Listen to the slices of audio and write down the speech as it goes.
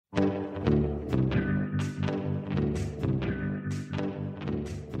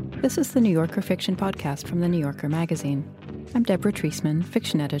This is the New Yorker Fiction Podcast from The New Yorker magazine. I'm Deborah Treisman,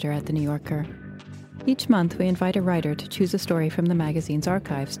 fiction editor at The New Yorker. Each month, we invite a writer to choose a story from the magazine's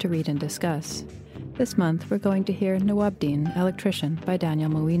archives to read and discuss. This month, we're going to hear Nawabdin Electrician by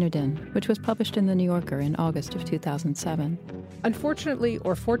Daniyal Mueenuddin, which was published in The New Yorker in August of 2007. Unfortunately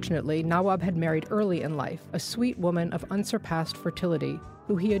or fortunately, Nawab had married early in life a sweet woman of unsurpassed fertility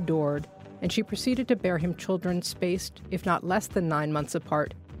who he adored, and she proceeded to bear him children spaced, if not less than 9 months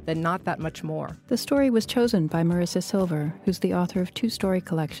apart, then not that much more. The story was chosen by Marisa Silver, who's the author of 2 story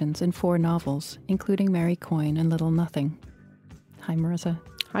collections and 4 novels, including Mary Coyne and Little Nothing. Hi, Marisa.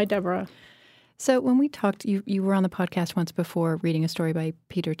 Hi, Deborah. So when we talked, you were on the podcast once before reading a story by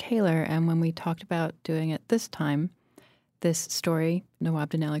Peter Taylor, and when we talked about doing it this time, this story,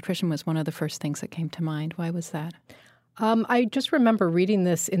 Nawabdin Electrician, was one of the first things that came to mind. Why was that? I just remember reading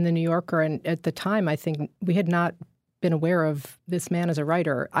this in The New Yorker, and at the time, I think we had not been aware of this man as a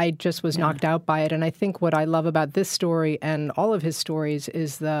writer. I just was knocked out by it. And I think what I love about this story and all of his stories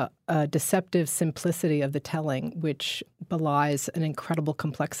is the deceptive simplicity of the telling, which belies an incredible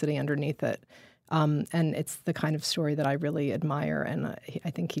complexity underneath it. And it's the kind of story that I really admire, and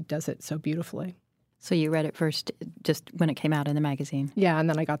I think he does it so beautifully. So you read it first just when it came out in the magazine? Yeah, and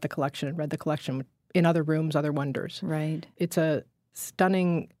then I got the collection and read the collection in Other Rooms, Other Wonders. Right. It's a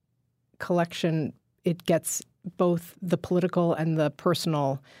stunning collection. It gets both the political and the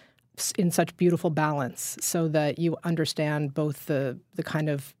personal in such beautiful balance so that you understand both the kind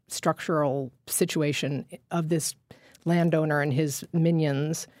of structural situation of this landowner and his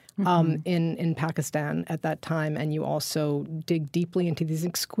minions in Pakistan at that time, and you also dig deeply into these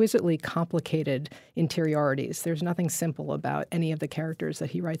exquisitely complicated interiorities. There's nothing simple about any of the characters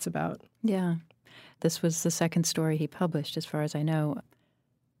that he writes about. Yeah. This was the second story he published, as far as I know.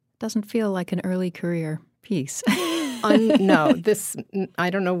 Doesn't feel like an early career piece. No, I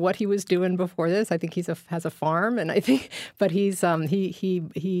don't know what he was doing before this. I think has a farm, and but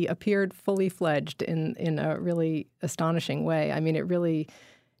he appeared fully fledged in a really astonishing way. I mean,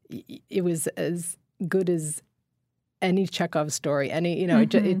 it was as good as any Chekhov story.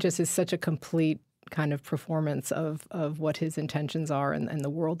 It just is such a complete kind of performance of what his intentions are and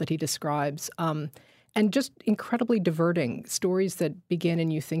the world that he describes. And just incredibly diverting stories that begin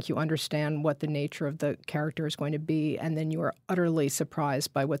and you think you understand what the nature of the character is going to be, and then you are utterly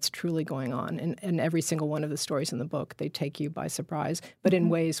surprised by what's truly going on. And every single one of the stories in the book, they take you by surprise, but in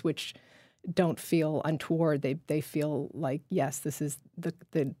ways which don't feel untoward. They feel like, yes, this is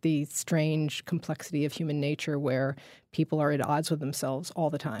the strange complexity of human nature where people are at odds with themselves all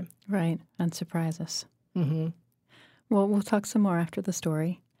the time. Right, and surprise us. Mm-hmm. Well, we'll talk some more after the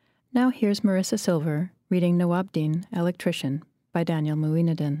story. Now here's Marisa Silver reading Nawabdin Electrician by Daniyal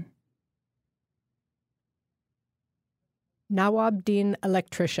Mueenuddin. Nawabdin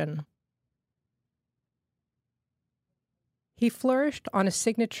Electrician. He flourished on a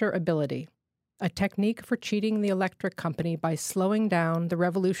signature ability, a technique for cheating the electric company by slowing down the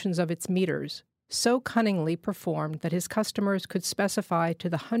revolutions of its meters, so cunningly performed that his customers could specify to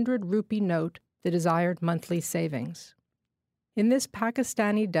the 100-rupee note the desired monthly savings. In this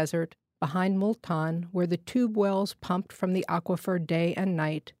Pakistani desert, behind Multan, where the tube wells pumped from the aquifer day and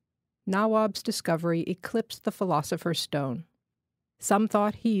night, Nawab's discovery eclipsed the philosopher's stone. Some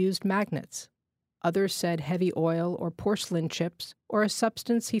thought he used magnets. Others said heavy oil or porcelain chips or a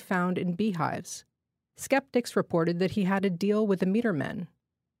substance he found in beehives. Skeptics reported that he had a deal with the metermen.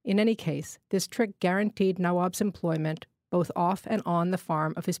 In any case, this trick guaranteed Nawab's employment both off and on the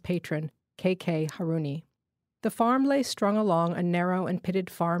farm of his patron, K.K. Haruni. The farm lay strung along a narrow and pitted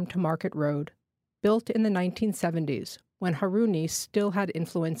farm-to-market road, built in the 1970s, when Haruni still had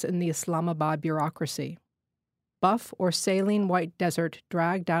influence in the Islamabad bureaucracy. Buff or saline white desert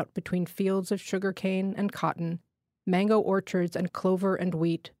dragged out between fields of sugarcane and cotton, mango orchards and clover and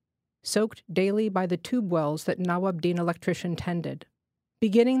wheat, soaked daily by the tube wells that Nawabdin Electrician tended.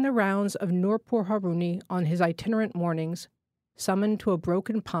 Beginning the rounds of Nurpur Haruni on his itinerant mornings, summoned to a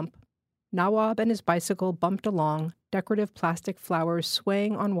broken pump, Nawab and his bicycle bumped along, decorative plastic flowers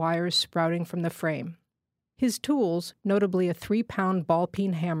swaying on wires sprouting from the frame. His tools, notably a 3-pound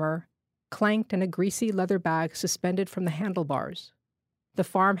ball-peen hammer, clanked in a greasy leather bag suspended from the handlebars. The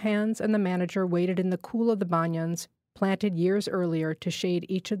farmhands and the manager waited in the cool of the banyans, planted years earlier to shade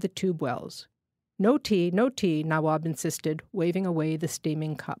each of the tube wells. No tea, Nawab insisted, waving away the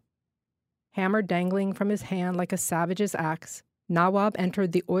steaming cup. Hammer dangling from his hand like a savage's axe, Nawab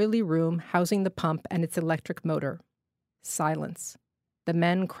entered the oily room housing the pump and its electric motor. Silence. The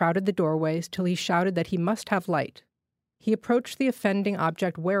men crowded the doorways till he shouted that he must have light. He approached the offending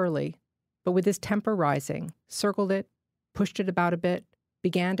object warily, but with his temper rising, circled it, pushed it about a bit,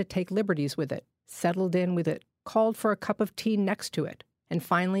 began to take liberties with it, settled in with it, called for a cup of tea next to it, and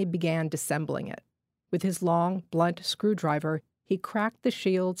finally began dissembling it. With his long, blunt screwdriver, he cracked the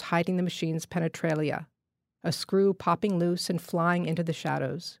shields hiding the machine's penetralia, a screw popping loose and flying into the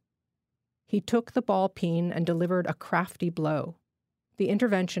shadows. He took the ball peen and delivered a crafty blow. The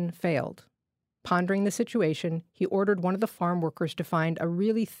intervention failed. Pondering the situation, he ordered one of the farm workers to find a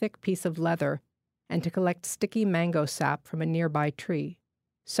really thick piece of leather and to collect sticky mango sap from a nearby tree.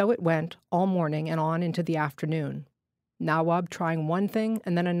 So it went all morning and on into the afternoon. Nawab trying one thing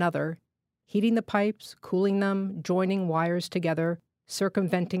and then another, heating the pipes, cooling them, joining wires together,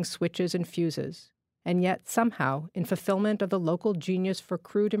 circumventing switches and fuses. And yet, somehow, in fulfillment of the local genius for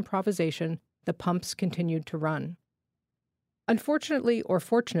crude improvisation, the pumps continued to run. Unfortunately or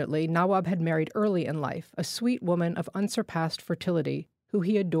fortunately, Nawab had married early in life a sweet woman of unsurpassed fertility who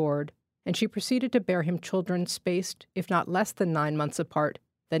he adored, and she proceeded to bear him children spaced, if not less than 9 months apart,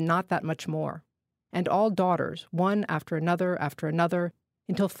 then not that much more. And all daughters, one after another,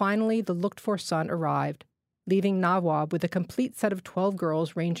 until finally the looked-for son arrived, leaving Nawab with a complete set of 12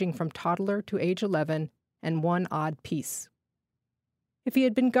 girls ranging from toddler to age 11 and one odd piece. If he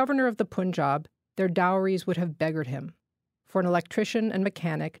had been governor of the Punjab, their dowries would have beggared him. For an electrician and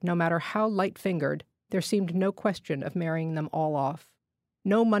mechanic, no matter how light-fingered, there seemed no question of marrying them all off.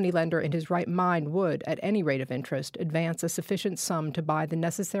 No moneylender in his right mind would, at any rate of interest, advance a sufficient sum to buy the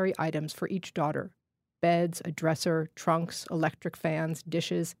necessary items for each daughter: beds, a dresser, trunks, electric fans,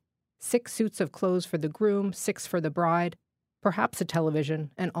 dishes, 6 suits of clothes for the groom, 6 for the bride, perhaps a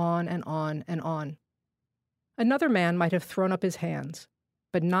television, and on and on and on. Another man might have thrown up his hands,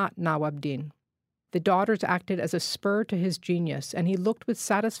 but not Nawabdin. The daughters acted as a spur to his genius, and he looked with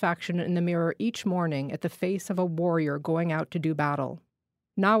satisfaction in the mirror each morning at the face of a warrior going out to do battle.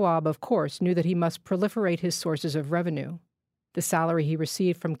 Nawab, of course, knew that he must proliferate his sources of revenue. The salary he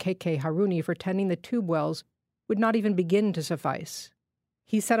received from K.K. Haruni for tending the tube wells would not even begin to suffice.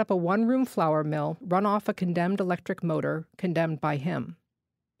 He set up a 1-room flour mill, run off a condemned electric motor, condemned by him.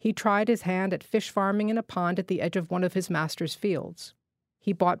 He tried his hand at fish farming in a pond at the edge of one of his master's fields.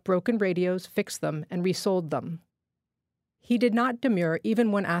 He bought broken radios, fixed them, and resold them. He did not demur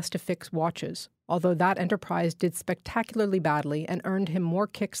even when asked to fix watches, although that enterprise did spectacularly badly and earned him more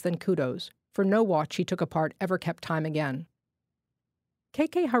kicks than kudos, for no watch he took apart ever kept time again.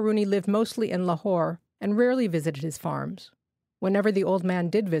 K.K. Haruni lived mostly in Lahore and rarely visited his farms. Whenever the old man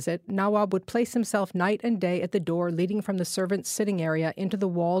did visit, Nawab would place himself night and day at the door leading from the servants' sitting area into the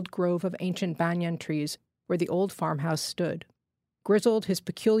walled grove of ancient banyan trees where the old farmhouse stood. Grizzled, his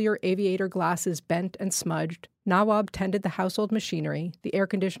peculiar aviator glasses bent and smudged, Nawab tended the household machinery, the air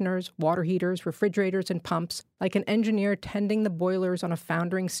conditioners, water heaters, refrigerators, and pumps, like an engineer tending the boilers on a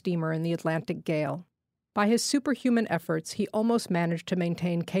foundering steamer in the Atlantic gale. By his superhuman efforts, he almost managed to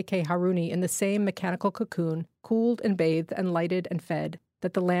maintain K.K. Haruni in the same mechanical cocoon, cooled and bathed and lighted and fed,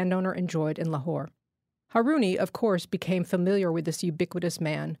 that the landowner enjoyed in Lahore. Haruni, of course, became familiar with this ubiquitous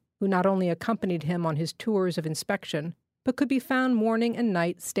man, who not only accompanied him on his tours of inspection, but could be found morning and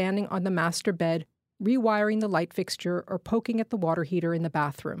night standing on the master bed, rewiring the light fixture or poking at the water heater in the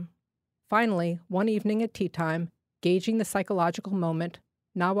bathroom. Finally, one evening at tea time, gauging the psychological moment,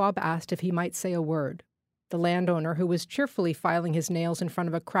 Nawab asked if he might say a word. The landowner, who was cheerfully filing his nails in front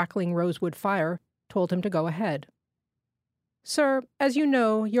of a crackling rosewood fire, told him to go ahead. "Sir, as you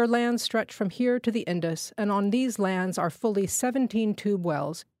know, your lands stretch from here to the Indus, and on these lands are fully 17 tube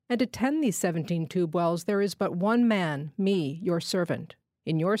wells, and to tend these 17 tube wells there is but one man, me, your servant.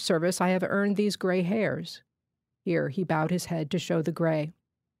 In your service I have earned these gray hairs." Here he bowed his head to show the gray.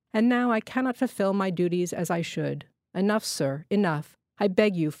 "And now I cannot fulfill my duties as I should. Enough, sir, enough. I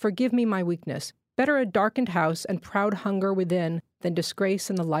beg you, forgive me my weakness. Better a darkened house and proud hunger within than disgrace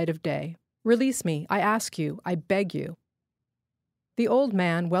in the light of day. Release me, I ask you, I beg you." The old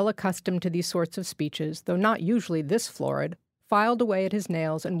man, well accustomed to these sorts of speeches, though not usually this florid, filed away at his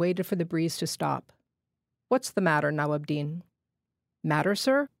nails and waited for the breeze to stop. "What's the matter, Nawabdin?" "Matter,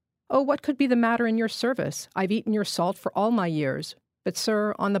 sir? Oh, what could be the matter in your service? I've eaten your salt for all my years. But,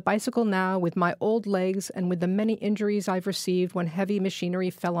 sir, on the bicycle now, with my old legs and with the many injuries I've received when heavy machinery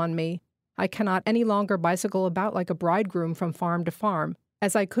fell on me, I cannot any longer bicycle about like a bridegroom from farm to farm,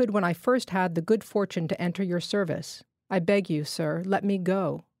 as I could when I first had the good fortune to enter your service. I beg you, sir, let me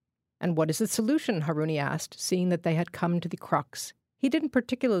go." "And what is the solution?" Haruni asked, seeing that they had come to the crux. He didn't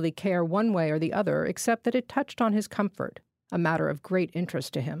particularly care one way or the other, except that it touched on his comfort, a matter of great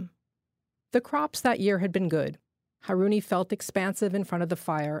interest to him. The crops that year had been good. Haruni felt expansive in front of the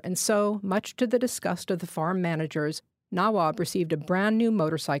fire, and so, much to the disgust of the farm managers, Nawab received a brand-new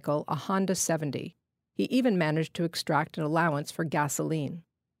motorcycle, a Honda 70. He even managed to extract an allowance for gasoline.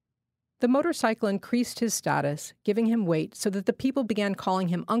 The motorcycle increased his status, giving him weight so that the people began calling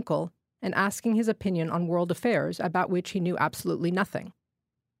him uncle and asking his opinion on world affairs about which he knew absolutely nothing.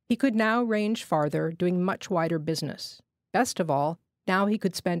 He could now range farther, doing much wider business. Best of all, now he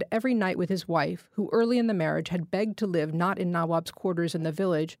could spend every night with his wife, who early in the marriage had begged to live not in Nawab's quarters in the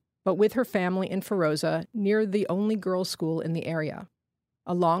village, but with her family in Firoza, near the only girls' school in the area.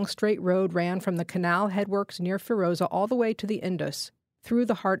 A long straight road ran from the canal headworks near Firoza all the way to the Indus, through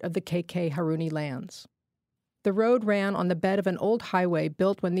the heart of the KK Haruni lands. The road ran on the bed of an old highway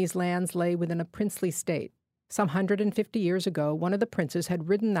built when these lands lay within a princely state. Some 150 years ago, one of the princes had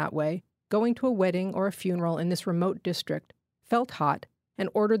ridden that way, going to a wedding or a funeral in this remote district, felt hot, and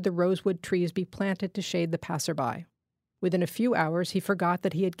ordered the rosewood trees be planted to shade the passerby. Within a few hours, he forgot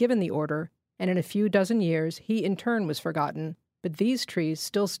that he had given the order, and in a few dozen years, he in turn was forgotten, but these trees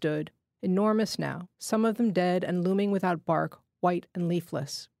still stood, enormous now, some of them dead and looming without bark, white and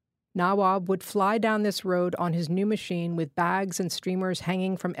leafless. Nawab would fly down this road on his new machine with bags and streamers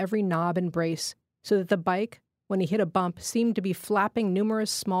hanging from every knob and brace, so that the bike, when he hit a bump, seemed to be flapping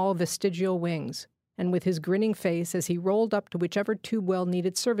numerous small vestigial wings, and with his grinning face as he rolled up to whichever tube well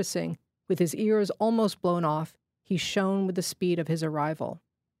needed servicing, with his ears almost blown off, he shone with the speed of his arrival.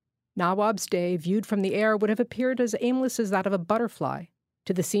 Nawab's day, viewed from the air, would have appeared as aimless as that of a butterfly.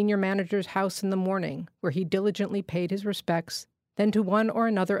 To the senior manager's house in the morning, where he diligently paid his respects, then to one or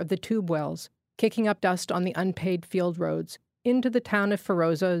another of the tube wells, kicking up dust on the unpaved field roads, into the town of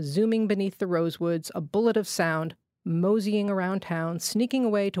Firoza, zooming beneath the rosewoods, a bullet of sound, moseying around town, sneaking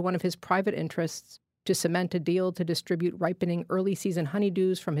away to one of his private interests, to cement a deal to distribute ripening early-season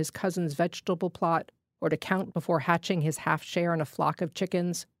honeydews from his cousin's vegetable plot, or to count before hatching his half-share in a flock of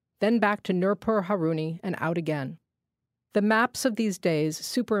chickens, then back to Nurpur Haruni and out again. The maps of these days,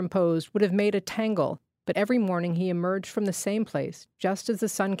 superimposed, would have made a tangle, but every morning he emerged from the same place, just as the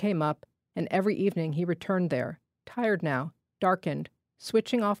sun came up, and every evening he returned there, tired now, darkened,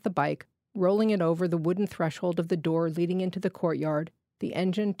 switching off the bike, rolling it over the wooden threshold of the door leading into the courtyard, the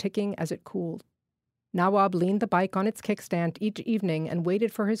engine ticking as it cooled. Nawab leaned the bike on its kickstand each evening and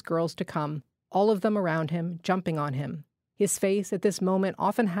waited for his girls to come, all of them around him, jumping on him. His face at this moment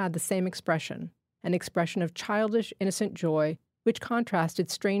often had the same expression, an expression of childish, innocent joy, which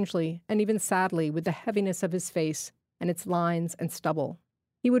contrasted strangely and even sadly with the heaviness of his face and its lines and stubble.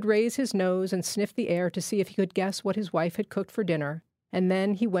 He would raise his nose and sniff the air to see if he could guess what his wife had cooked for dinner, and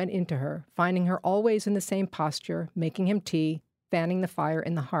then he went into her, finding her always in the same posture, making him tea, fanning the fire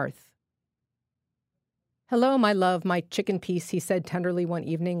in the hearth. "Hello, my love, my chicken piece," he said tenderly one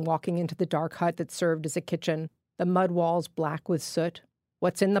evening, walking into the dark hut that served as a kitchen, the mud walls black with soot.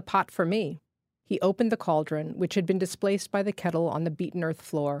 "What's in the pot for me?" He opened the cauldron, which had been displaced by the kettle on the beaten earth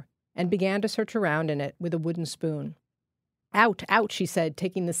floor, and began to search around in it with a wooden spoon. "Out, out," she said,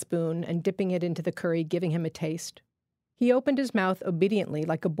 taking the spoon and dipping it into the curry, giving him a taste. He opened his mouth obediently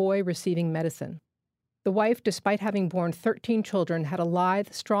like a boy receiving medicine. The wife, despite having borne 13 children, had a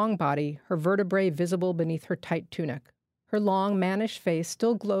lithe, strong body, her vertebrae visible beneath her tight tunic. Her long, mannish face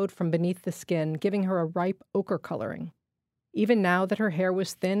still glowed from beneath the skin, giving her a ripe ochre coloring. Even now that her hair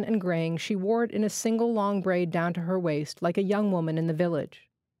was thin and graying, she wore it in a single long braid down to her waist, like a young woman in the village.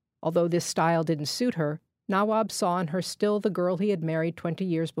 Although this style didn't suit her, Nawab saw in her still the girl he had married 20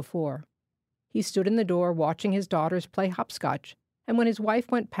 years before. He stood in the door watching his daughters play hopscotch, and when his wife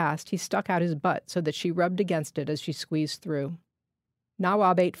went past, he stuck out his butt so that she rubbed against it as she squeezed through.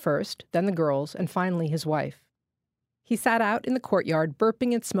 Nawab ate first, then the girls, and finally his wife. He sat out in the courtyard,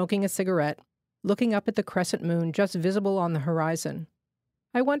 burping and smoking a cigarette, looking up at the crescent moon just visible on the horizon.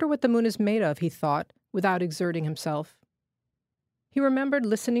 "I wonder what the moon is made of," he thought, without exerting himself. He remembered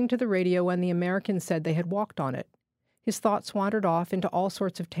listening to the radio when the Americans said they had walked on it. His thoughts wandered off into all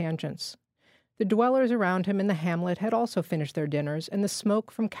sorts of tangents. The dwellers around him in the hamlet had also finished their dinners, and the smoke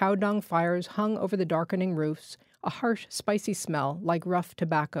from cow-dung fires hung over the darkening roofs, a harsh, spicy smell like rough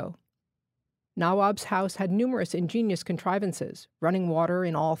tobacco. Nawab's house had numerous ingenious contrivances, running water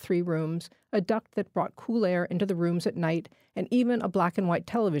in all 3 rooms, a duct that brought cool air into the rooms at night, and even a black-and-white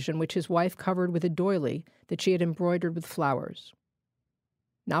television which his wife covered with a doily that she had embroidered with flowers.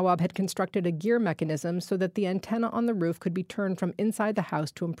 Nawab had constructed a gear mechanism so that the antenna on the roof could be turned from inside the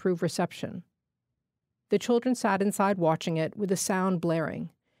house to improve reception. The children sat inside watching it, with the sound blaring.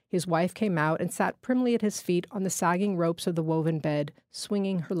 His wife came out and sat primly at his feet on the sagging ropes of the woven bed,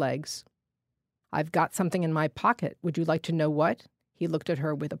 swinging her legs. "I've got something in my pocket. Would you like to know what?" He looked at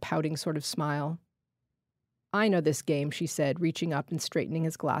her with a pouting sort of smile. "I know this game," she said, reaching up and straightening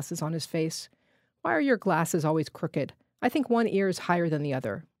his glasses on his face. "Why are your glasses always crooked? I think one ear is higher than the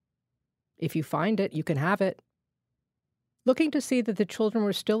other." If you find it, you can have it. Looking to see that the children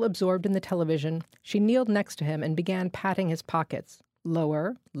were still absorbed in the television, she kneeled next to him and began patting his pockets.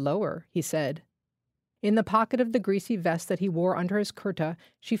 Lower, lower, he said. In the pocket of the greasy vest that he wore under his kurta,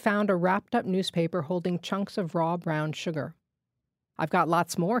 she found a wrapped-up newspaper holding chunks of raw brown sugar. I've got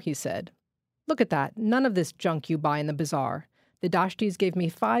lots more, he said. Look at that, none of this junk you buy in the bazaar. The Dashtis gave me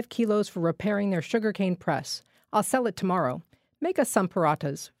 5 kilos for repairing their sugarcane press. I'll sell it tomorrow. Make us some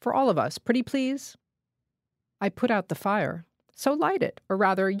parathas, for all of us, pretty please? I put out the fire. So light it, or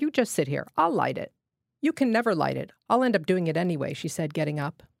rather, you just sit here. I'll light it. You can never light it. I'll end up doing it anyway, she said, getting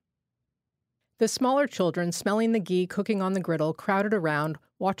up. The smaller children, smelling the ghee cooking on the griddle, crowded around,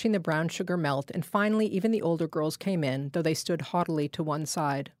 watching the brown sugar melt, and finally even the older girls came in, though they stood haughtily to one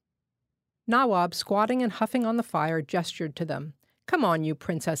side. Nawab, squatting and huffing on the fire, gestured to them. Come on, you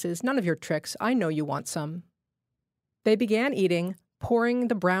princesses, none of your tricks. I know you want some. They began eating, pouring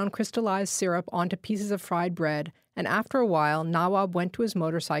the brown crystallized syrup onto pieces of fried bread, and after a while, Nawab went to his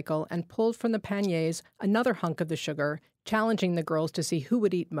motorcycle and pulled from the panniers another hunk of the sugar, challenging the girls to see who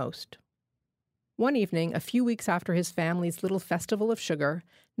would eat most. One evening, a few weeks after his family's little festival of sugar,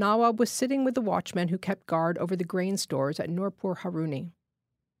 Nawab was sitting with the watchman who kept guard over the grain stores at Nurpur Haruni.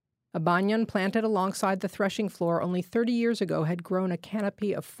 A banyan planted alongside the threshing floor only 30 years ago had grown a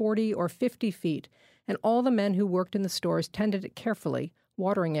canopy of 40 or 50 feet, and all the men who worked in the stores tended it carefully,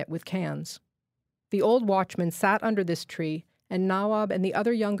 watering it with cans. The old watchman sat under this tree, and Nawab and the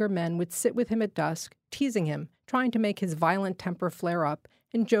other younger men would sit with him at dusk, teasing him, trying to make his violent temper flare up,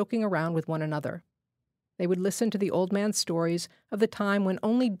 and joking around with one another. They would listen to the old man's stories of the time when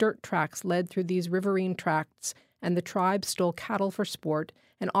only dirt tracks led through these riverine tracts, and the tribes stole cattle for sport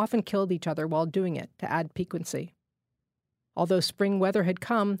and often killed each other while doing it to add piquancy. Although spring weather had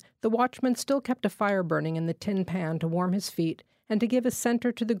come, the watchman still kept a fire burning in the tin pan to warm his feet and to give a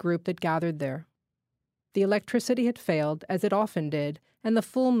center to the group that gathered there. The electricity had failed, as it often did, and the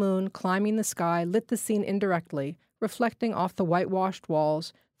full moon climbing the sky lit the scene indirectly, reflecting off the whitewashed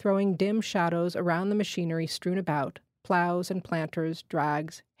walls, throwing dim shadows around the machinery strewn about, plows and planters,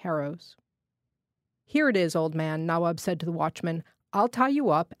 drags, harrows. Here it is, old man, Nawab said to the watchman. I'll tie you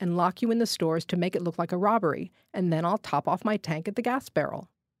up and lock you in the stores to make it look like a robbery, and then I'll top off my tank at the gas barrel.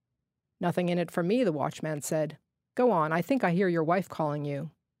 Nothing in it for me, the watchman said. Go on, I think I hear your wife calling you.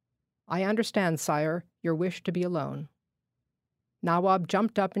 I understand, sire, your wish to be alone. Nawab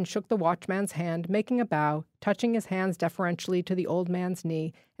jumped up and shook the watchman's hand, making a bow, touching his hands deferentially to the old man's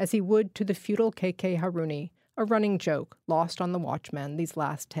knee, as he would to the feudal K.K. Haruni, a running joke lost on the watchman these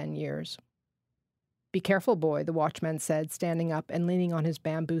last 10 years. Be careful, boy, the watchman said, standing up and leaning on his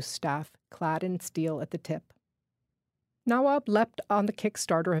bamboo staff, clad in steel at the tip. Nawab leapt on the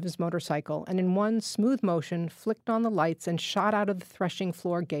kick-starter of his motorcycle and in one smooth motion flicked on the lights and shot out of the threshing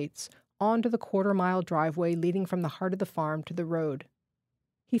floor gates, onto the quarter-mile driveway leading from the heart of the farm to the road.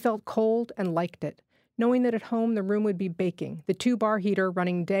 He felt cold and liked it, knowing that at home the room would be baking, the 2-bar heater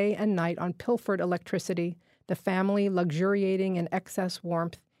running day and night on pilfered electricity, the family luxuriating in excess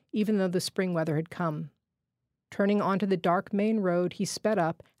warmth, even though the spring weather had come. Turning onto the dark main road, he sped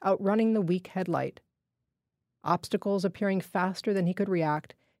up, outrunning the weak headlight. Obstacles appearing faster than he could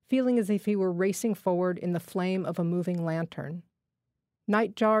react, feeling as if he were racing forward in the flame of a moving lantern.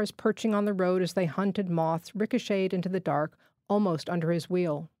 Nightjars perching on the road as they hunted moths ricocheted into the dark, almost under his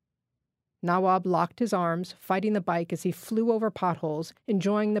wheel. Nawab locked his arms, fighting the bike as he flew over potholes,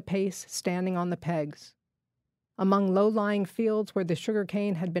 enjoying the pace, standing on the pegs. Among low-lying fields where the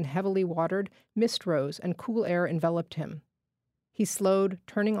sugar-cane had been heavily watered, mist rose and cool air enveloped him. He slowed,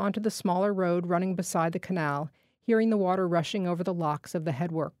 turning onto the smaller road running beside the canal, hearing the water rushing over the locks of the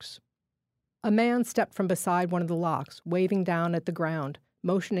headworks. A man stepped from beside one of the locks, waving down at the ground,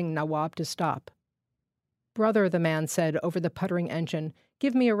 motioning Nawab to stop. Brother, the man said over the puttering engine,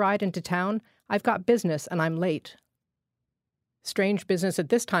 give me a ride into town. I've got business and I'm late. Strange business at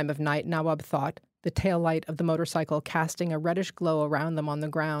this time of night, Nawab thought, the tail light of the motorcycle casting a reddish glow around them on the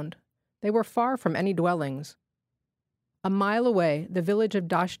ground. They were far from any dwellings. A mile away, the village of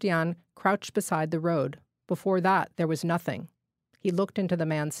Dashtian crouched beside the road. Before that, there was nothing. He looked into the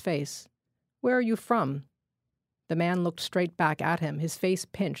man's face. Where are you from? The man looked straight back at him, his face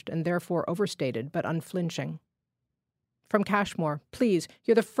pinched and therefore overstated, but unflinching. From Kashmir. Please,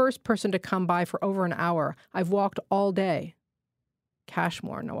 you're the first person to come by for over an hour. I've walked all day.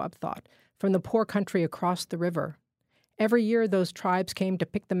 Kashmir, Nawab thought, from the poor country across the river. Every year those tribes came to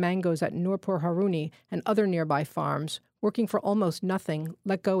pick the mangoes at Nurpur Haruni and other nearby farms, working for almost nothing,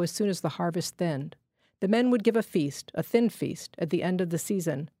 let go as soon as the harvest thinned. The men would give a feast, a thin feast, at the end of the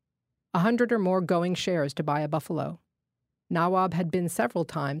season. 100 or more going shares to buy a buffalo. Nawab had been several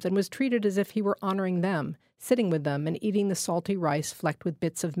times and was treated as if he were honoring them, sitting with them and eating the salty rice flecked with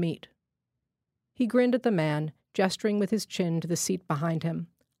bits of meat. He grinned at the man, gesturing with his chin to the seat behind him.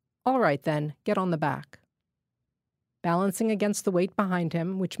 "All right, then, get on the back." Balancing against the weight behind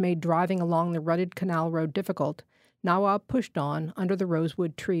him, which made driving along the rutted canal road difficult, Nawab pushed on under the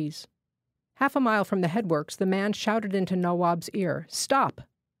rosewood trees. Half a mile from the headworks, the man shouted into Nawab's ear, "Stop!"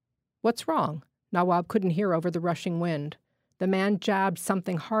 "What's wrong?" Nawab couldn't hear over the rushing wind. The man jabbed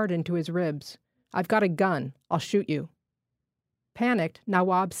something hard into his ribs. "I've got a gun. I'll shoot you." Panicked,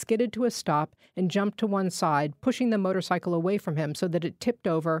 Nawab skidded to a stop and jumped to one side, pushing the motorcycle away from him so that it tipped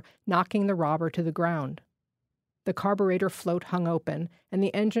over, knocking the robber to the ground. The carburetor float hung open, and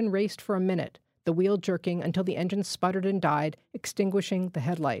the engine raced for a minute, the wheel jerking until the engine sputtered and died, extinguishing the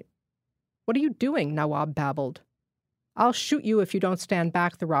headlight. "What are you doing?" Nawab babbled. "I'll shoot you if you don't stand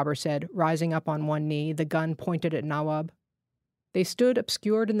back," the robber said, rising up on one knee, the gun pointed at Nawab. They stood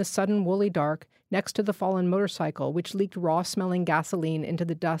obscured in the sudden woolly dark next to the fallen motorcycle, which leaked raw-smelling gasoline into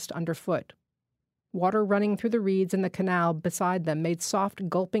the dust underfoot. Water running through the reeds in the canal beside them made soft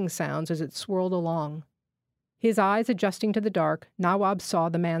gulping sounds as it swirled along. His eyes adjusting to the dark, Nawab saw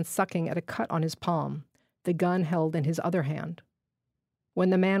the man sucking at a cut on his palm, the gun held in his other hand. When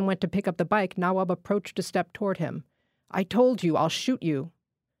the man went to pick up the bike, Nawab approached a step toward him. "I told you, I'll shoot you."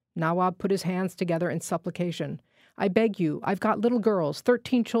 Nawab put his hands together in supplication. "I beg you, I've got little girls,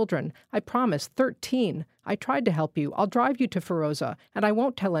 13 children. I promise, 13. I tried to help you. I'll drive you to Feroza, and I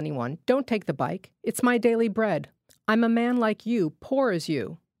won't tell anyone. Don't take the bike. It's my daily bread. I'm a man like you, poor as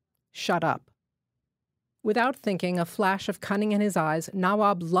you." "Shut up." Without thinking, a flash of cunning in his eyes,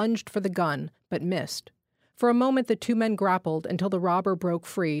 Nawab lunged for the gun, but missed. For a moment the two men grappled until the robber broke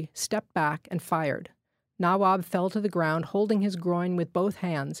free, stepped back, and fired. Nawab fell to the ground, holding his groin with both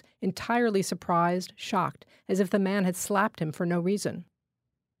hands, entirely surprised, shocked, as if the man had slapped him for no reason.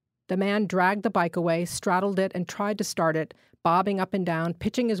 The man dragged the bike away, straddled it, and tried to start it, bobbing up and down,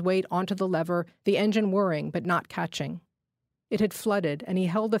 pitching his weight onto the lever, the engine whirring but not catching. It had flooded, and he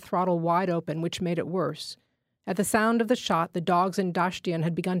held the throttle wide open, which made it worse. At the sound of the shot, the dogs in Dashtian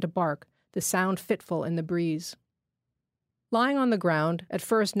had begun to bark, the sound fitful in the breeze. Lying on the ground, at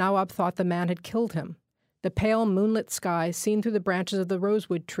first Nawab thought the man had killed him. The pale moonlit sky, seen through the branches of the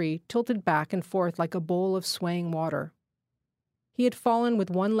rosewood tree, tilted back and forth like a bowl of swaying water. He had fallen with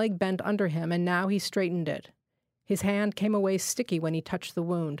one leg bent under him, and now he straightened it. His hand came away sticky when he touched the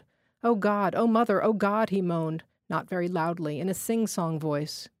wound. "Oh God, oh Mother, oh God," he moaned, not very loudly, in a sing-song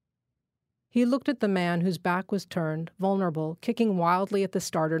voice. He looked at the man whose back was turned, vulnerable, kicking wildly at the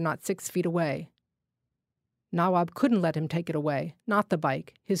starter not 6 feet away. Nawab couldn't let him take it away, not the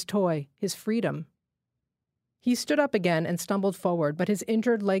bike, his toy, his freedom. He stood up again and stumbled forward, but his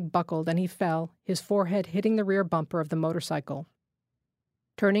injured leg buckled and he fell, his forehead hitting the rear bumper of the motorcycle.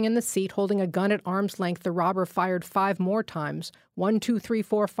 Turning in the seat, holding a gun at arm's length, the robber fired 5 more times, 1, 2, 3,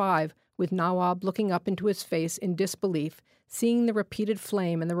 4, 5, with Nawab looking up into his face in disbelief, seeing the repeated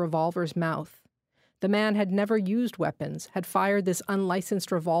flame in the revolver's mouth. The man had never used weapons, had fired this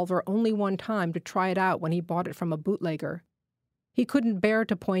unlicensed revolver only one time to try it out when he bought it from a bootlegger. He couldn't bear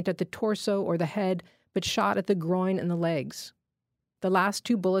to point at the torso or the head, but shot at the groin and the legs. The last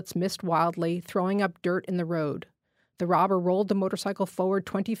 2 bullets missed wildly, throwing up dirt in the road. The robber rolled the motorcycle forward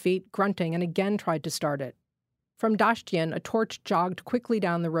 20 feet, grunting, and again tried to start it. From Dashtian, a torch jogged quickly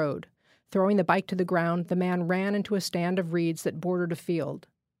down the road. Throwing the bike to the ground, the man ran into a stand of reeds that bordered a field.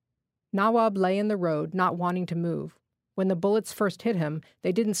 Nawab lay in the road, not wanting to move. When the bullets first hit him,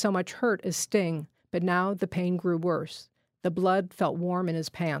 they didn't so much hurt as sting, but now the pain grew worse. The blood felt warm in his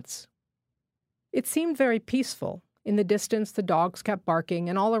pants. It seemed very peaceful. In the distance, the dogs kept barking,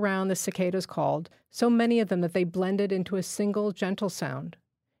 and all around the cicadas called, so many of them that they blended into a single, gentle sound.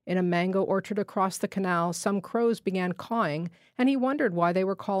 In a mango orchard across the canal, some crows began cawing, and he wondered why they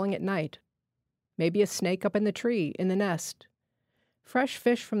were calling at night. Maybe a snake up in the tree, in the nest. Fresh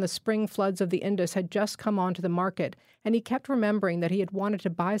fish from the spring floods of the Indus had just come onto the market, and he kept remembering that he had wanted to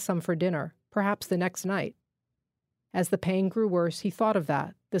buy some for dinner, perhaps the next night. As the pain grew worse, he thought of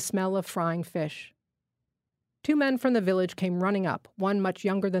that, the smell of frying fish. 2 men from the village came running up, one much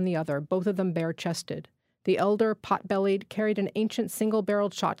younger than the other, both of them bare-chested. The elder, pot-bellied, carried an ancient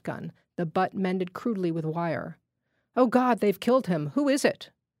single-barreled shotgun, the butt mended crudely with wire. "Oh God, they've killed him! Who is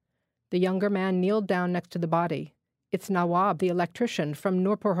it?" The younger man kneeled down next to the body. "It's Nawab, the electrician, from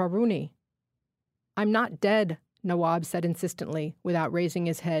Nurpur Haruni." "I'm not dead," Nawab said insistently, without raising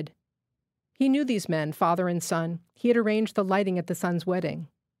his head. He knew these men, father and son. He had arranged the lighting at the son's wedding.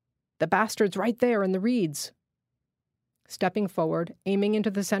 "The bastard's right there in the reeds." Stepping forward, aiming into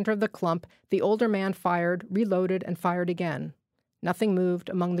the center of the clump, the older man fired, reloaded, and fired again. Nothing moved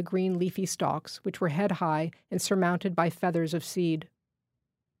among the green leafy stalks, which were head-high and surmounted by feathers of seed.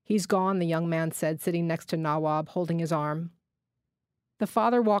 "He's gone," the young man said, sitting next to Nawab, holding his arm. The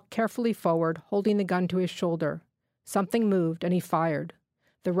father walked carefully forward, holding the gun to his shoulder. Something moved, and he fired.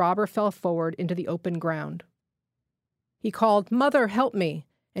 The robber fell forward into the open ground. He called, "Mother, help me!"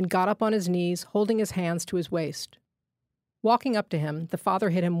 and got up on his knees, holding his hands to his waist. Walking up to him, the father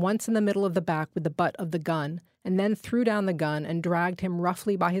hit him once in the middle of the back with the butt of the gun, and then threw down the gun and dragged him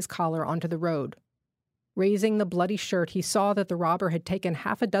roughly by his collar onto the road. Raising the bloody shirt, he saw that the robber had taken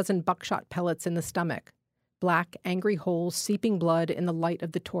 6 buckshot pellets in the stomach. Black, angry holes seeping blood in the light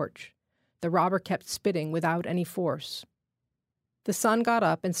of the torch. The robber kept spitting without any force. The son got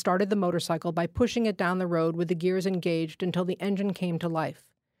up and started the motorcycle by pushing it down the road with the gears engaged until the engine came to life.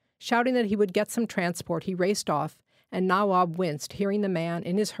 Shouting that he would get some transport, he raced off, and Nawab winced, hearing the man,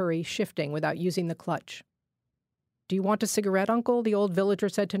 in his hurry, shifting without using the clutch. "Do you want a cigarette, uncle?" the old villager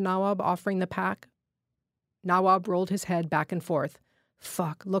said to Nawab, offering the pack. Nawab rolled his head back and forth.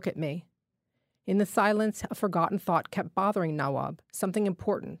 "Fuck, look at me." In the silence, a forgotten thought kept bothering Nawab, something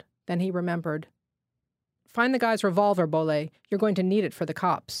important. Then he remembered. "Find the guy's revolver, Bole. You're going to need it for the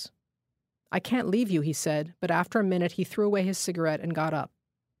cops." "I can't leave you," he said, but after a minute he threw away his cigarette and got up.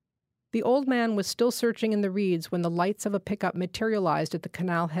 The old man was still searching in the reeds when the lights of a pickup materialized at the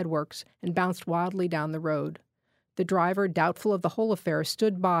canal headworks and bounced wildly down the road. The driver, doubtful of the whole affair,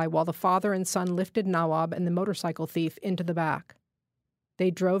 stood by while the father and son lifted Nawab and the motorcycle thief into the back.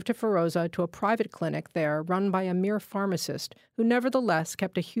 They drove to Feroza to a private clinic there run by a mere pharmacist who nevertheless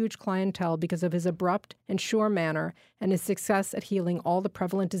kept a huge clientele because of his abrupt and sure manner and his success at healing all the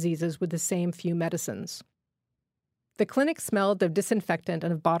prevalent diseases with the same few medicines. The clinic smelled of disinfectant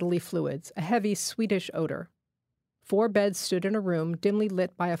and of bodily fluids, a heavy, sweetish odor. 4 beds stood in a room dimly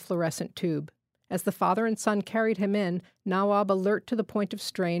lit by a fluorescent tube. As the father and son carried him in, Nawab, alert to the point of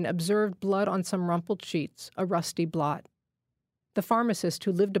strain, observed blood on some rumpled sheets, a rusty blot. The pharmacist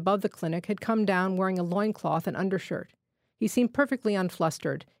who lived above the clinic had come down wearing a loincloth and undershirt. He seemed perfectly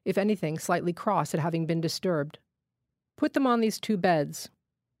unflustered, if anything slightly cross at having been disturbed. "Put them on these 2 beds."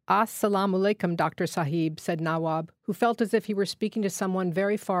 "As-salamu alaykum, Dr. Sahib," said Nawab, who felt as if he were speaking to someone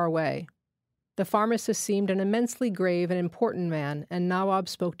very far away. The pharmacist seemed an immensely grave and important man, and Nawab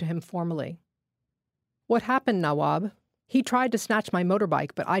spoke to him formally. "What happened, Nawab?" "He tried to snatch my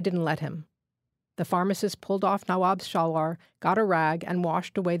motorbike, but I didn't let him." The pharmacist pulled off Nawab's shalwar, got a rag, and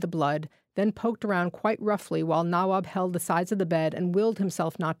washed away the blood, then poked around quite roughly while Nawab held the sides of the bed and willed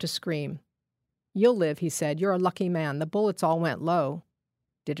himself not to scream. "You'll live," he said. "You're a lucky man. The bullets all went low."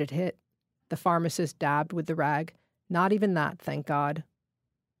 "Did it hit?" The pharmacist dabbed with the rag. "Not even that, thank God."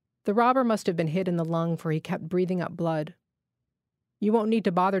 The robber must have been hit in the lung, for he kept breathing up blood. "You won't need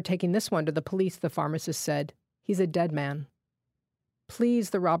to bother taking this one to the police," the pharmacist said. "He's a dead man." "Please,"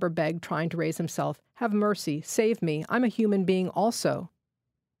 the robber begged, trying to raise himself. "Have mercy. Save me. I'm a human being also."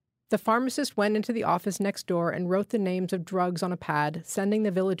 The pharmacist went into the office next door and wrote the names of drugs on a pad, sending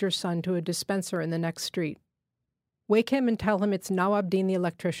the villager's son to a dispenser in the next street. "Wake him and tell him it's Nawabdin the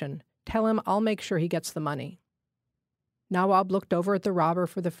Electrician. Tell him I'll make sure he gets the money." Nawab looked over at the robber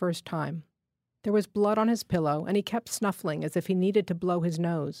for the first time. There was blood on his pillow, and he kept snuffling as if he needed to blow his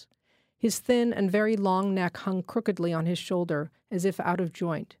nose. His thin and very long neck hung crookedly on his shoulder, as if out of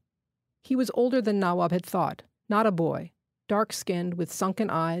joint. He was older than Nawab had thought, not a boy, dark-skinned with sunken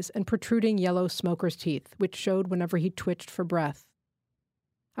eyes and protruding yellow smoker's teeth, which showed whenever he twitched for breath.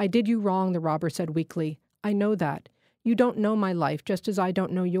 "I did you wrong," the robber said weakly. "I know that. You don't know my life, just as I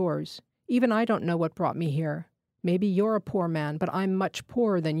don't know yours. Even I don't know what brought me here. Maybe you're a poor man, but I'm much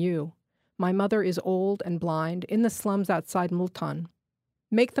poorer than you. My mother is old and blind, in the slums outside Multan.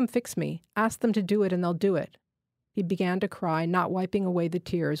 Make them fix me. Ask them to do it, and they'll do it." He began to cry, not wiping away the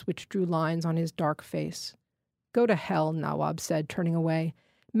tears which drew lines on his dark face. "Go to hell," Nawab said, turning away.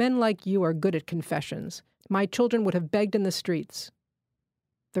 "Men like you are good at confessions. My children would have begged in the streets."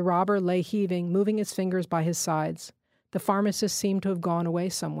 The robber lay heaving, moving his fingers by his sides. The pharmacist seemed to have gone away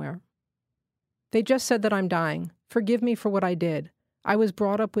somewhere. "They just said that I'm dying. Forgive me for what I did. I was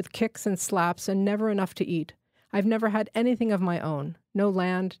brought up with kicks and slaps and never enough to eat. I've never had anything of my own. No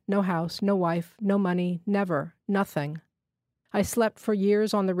land, no house, no wife, no money, never, nothing. I slept for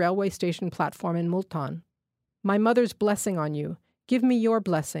years on the railway station platform in Multan. My mother's blessing on you. Give me your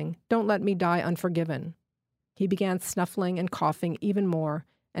blessing. Don't let me die unforgiven." He began snuffling and coughing even more,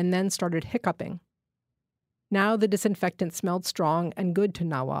 and then started hiccuping. Now the disinfectant smelled strong and good to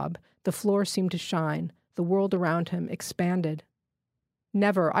Nawab. The floor seemed to shine. The world around him expanded.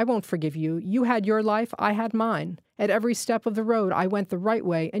 "Never. I won't forgive you. You had your life, I had mine. At every step of the road, I went the right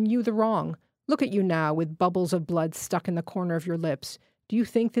way and you the wrong. Look at you now, with bubbles of blood stuck in the corner of your lips. Do you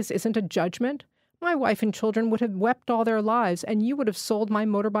think this isn't a judgment? My wife and children would have wept all their lives, and you would have sold my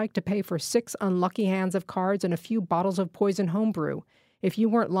motorbike to pay for 6 unlucky hands of cards and a few bottles of poison homebrew. If you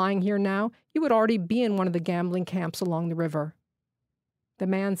weren't lying here now, you would already be in one of the gambling camps along the river." The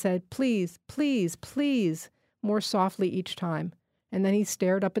man said, "Please, please, please," more softly each time, and then he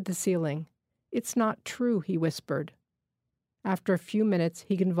stared up at the ceiling. "It's not true," he whispered. After a few minutes,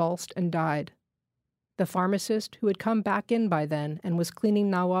 he convulsed and died. The pharmacist, who had come back in by then and was cleaning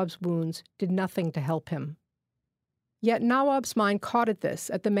Nawab's wounds, did nothing to help him. Yet Nawab's mind caught at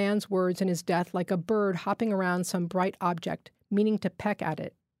the man's words and his death like a bird hopping around some bright object, meaning to peck at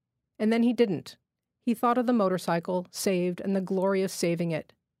it. And then he didn't. He thought of the motorcycle, saved, and the glory of saving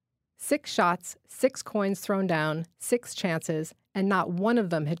it. 6 shots, 6 coins thrown down, 6 chances, and not one of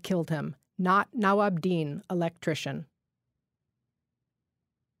them had killed him. Not Nawabdin Electrician.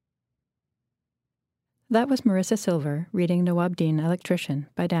 That was Marisa Silver reading Nawabdin Electrician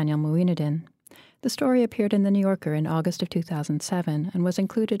by Daniyal Mueenuddin. The story appeared in The New Yorker in August of 2007 and was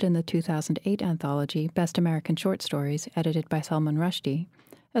included in the 2008 anthology Best American Short Stories, edited by Salman Rushdie,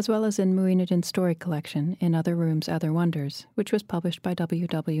 as well as in Mueenuddin's story collection In Other Rooms, Other Wonders, which was published by W.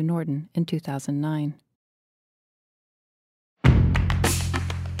 Norton in 2009.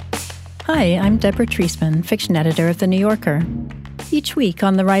 Hi, I'm Deborah Treisman, fiction editor of The New Yorker. Each week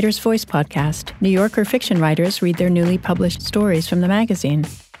on the Writer's Voice podcast, New Yorker fiction writers read their newly published stories from the magazine.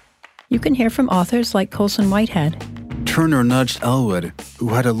 You can hear from authors like Colson Whitehead. Turner nudged Elwood, who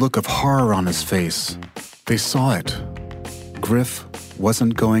had a look of horror on his face. They saw it. Griff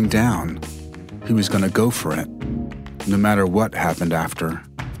wasn't going down. He was going to go for it, no matter what happened after.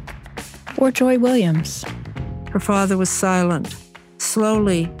 Or Joy Williams. Her father was silent.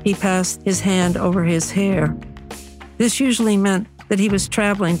 Slowly, he passed his hand over his hair. This usually meant that he was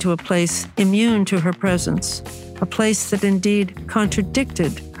traveling to a place immune to her presence, a place that indeed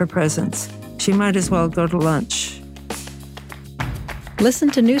contradicted her presence. She might as well go to lunch.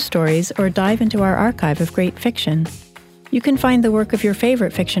 Listen to new stories or dive into our archive of great fiction. You can find the work of your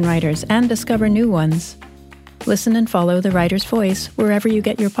favorite fiction writers and discover new ones. Listen and follow The Writer's Voice wherever you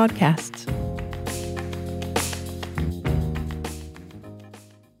get your podcasts.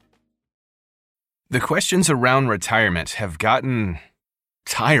 The questions around retirement have gotten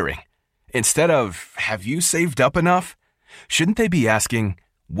tiring. Instead of, have you saved up enough? Shouldn't they be asking,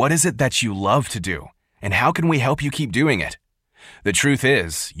 what is it that you love to do? And how can we help you keep doing it? The truth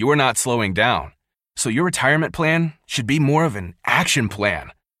is, you are not slowing down. So your retirement plan should be more of an action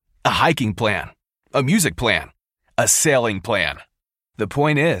plan, a hiking plan, a music plan, a sailing plan. The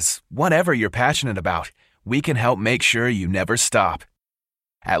point is, whatever you're passionate about, we can help make sure you never stop.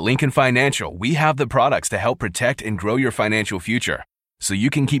 At Lincoln Financial, we have the products to help protect and grow your financial future, so you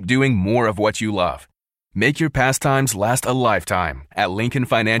can keep doing more of what you love. Make your pastimes last a lifetime at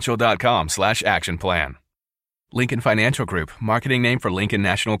lincolnfinancial.com/actionplan. Lincoln Financial Group, marketing name for Lincoln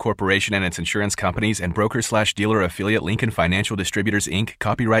National Corporation and its insurance companies, and broker/dealer affiliate Lincoln Financial Distributors, Inc.,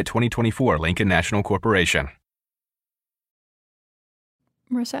 copyright 2024, Lincoln National Corporation.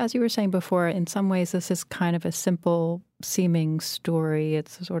 Marisa, as you were saying before, in some ways this is kind of a simple-seeming story.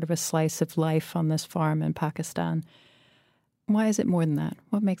 It's sort of a slice of life on this farm in Pakistan. Why is it more than that?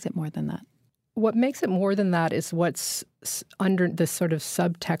 What makes it more than that? What makes it more than that is what's under the sort of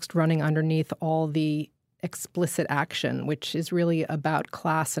subtext running underneath all the explicit action, which is really about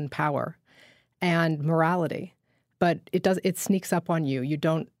class and power and morality. But it sneaks up on you. You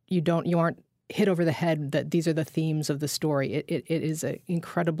aren't hit over the head that these are the themes of the story. It is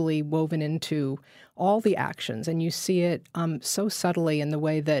incredibly woven into all the actions, and you see it so subtly in the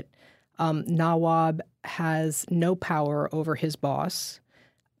way that Nawab has no power over his boss,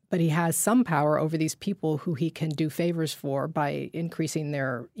 but he has some power over these people who he can do favors for by increasing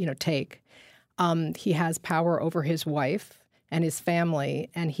their take. He has power over his wife and his family,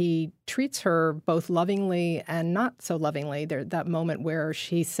 and he treats her both lovingly and not so lovingly. There's that moment where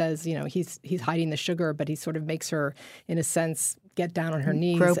she says, he's hiding the sugar, but he sort of makes her, in a sense, get down on her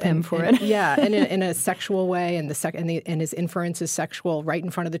knees. Grope him for it. Yeah, and in a sexual way, and his inference is sexual right in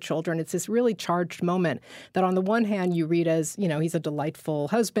front of the children. It's this really charged moment that on the one hand you read as, he's a delightful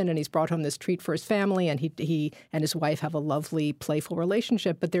husband and he's brought home this treat for his family, and he and his wife have a lovely, playful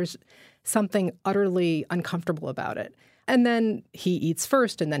relationship, but there's something utterly uncomfortable about it. And then he eats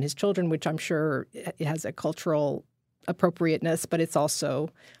first, and then his children, which I'm sure it has a cultural appropriateness, but it's also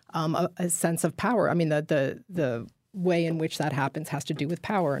a sense of power. I mean, the way in which that happens has to do with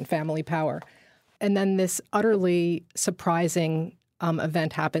power and family power. And then this utterly surprising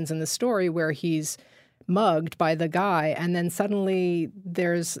event happens in the story where he's mugged by the guy, and then suddenly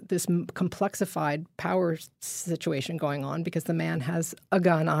there's this complexified power situation going on because the man has a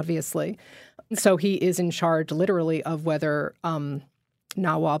gun, obviously. So he is in charge, literally, of whether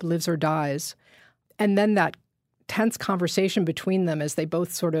Nawab lives or dies. And then that tense conversation between them as they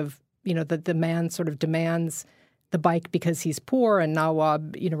both sort of, the man sort of demands the bike because he's poor, and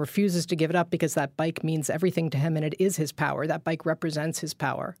Nawab, refuses to give it up because that bike means everything to him and it is his power. That bike represents his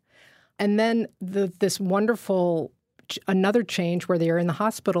power. And then this wonderful, another change where they're in the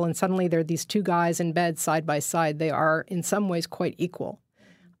hospital and suddenly there are these two guys in bed side by side. They are in some ways quite equal.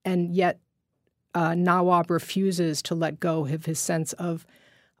 And yet Nawab refuses to let go of his sense of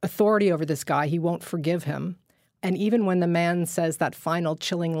authority over this guy. He won't forgive him. And even when the man says that final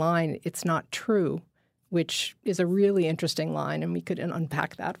chilling line, "It's not true," which is a really interesting line, and we could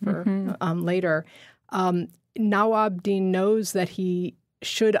unpack that for later, Nawabdin knows that he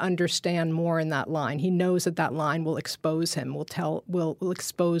should understand more in that line. He knows that that line will expose him, will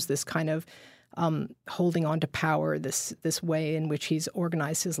expose this kind of holding on to power, this way in which he's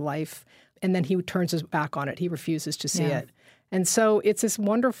organized his life. And then he turns his back on it. He refuses to see it. And so it's this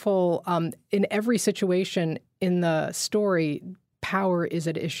wonderful, in every situation in the story, power is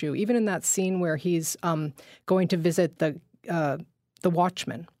at issue. Even in that scene where he's going to visit the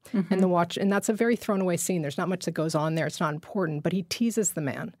watchman, and that's a very thrown away scene. There's not much that goes on there. It's not important, but he teases the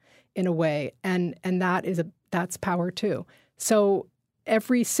man in a way, and that's power too. So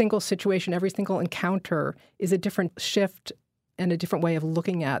every single situation, every single encounter is a different shift and a different way of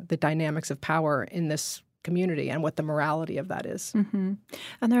looking at the dynamics of power in this community and what the morality of that is. Mm-hmm.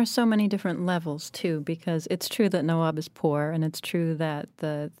 And there are so many different levels, too, because it's true that Nawab is poor and it's true that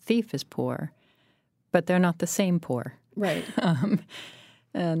the thief is poor, but they're not the same poor. Right.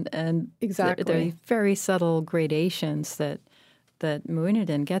 And exactly. There are very subtle gradations that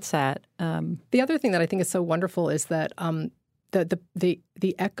Mueenuddin gets at. The other thing that I think is so wonderful is that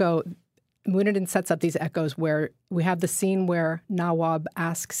the echo, Mueenuddin sets up these echoes where we have the scene where Nawab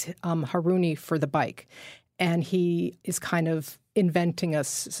asks Haruni for the bike, and he is kind of inventing a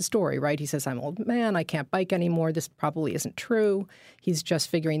story, right? He says, "I'm an old man, I can't bike anymore. This probably isn't true." He's just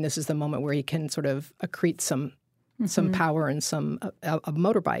figuring this is the moment where he can sort of accrete some power and a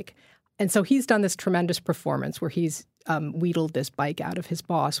motorbike. And so he's done this tremendous performance where he's wheedled this bike out of his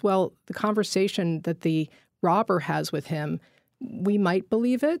boss. Well, the conversation that the robber has with him, we might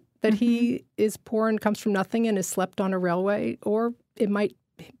believe it, that he is poor and comes from nothing and is slept on a railway, or it might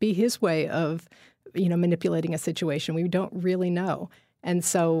be his way of, manipulating a situation. We don't really know. And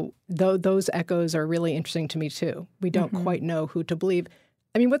so those echoes are really interesting to me, too. We don't quite know who to believe.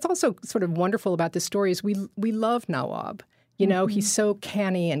 I mean, what's also sort of wonderful about this story is we love Nawab. He's so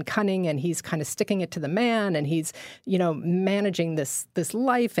canny and cunning, and he's kind of sticking it to the man, and he's, managing this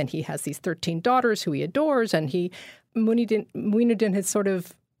life, and he has these 13 daughters who he adores, and Mueenuddin has sort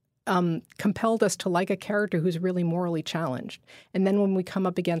of compelled us to like a character who's really morally challenged. And then when we come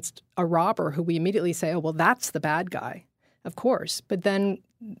up against a robber who we immediately say, oh, well, that's the bad guy, of course. But then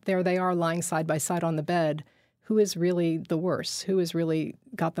there they are lying side by side on the bed. Who is really the worse? Who has really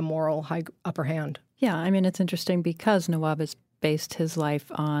got the moral upper hand? Yeah, I mean, it's interesting because Nawab has based his life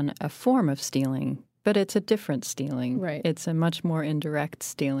on a form of stealing, but it's a different stealing. Right. It's a much more indirect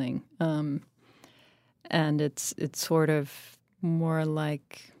stealing. And it's sort of more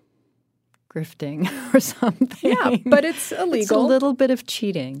like grifting or something. Yeah, but it's illegal. It's a little bit of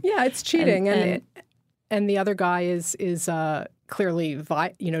cheating. Yeah, it's cheating. And the other guy is clearly,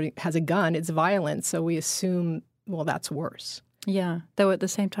 has a gun. It's violent. So we assume, well, that's worse. Yeah, though at the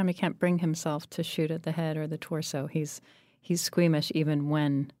same time he can't bring himself to shoot at the head or the torso. He's squeamish even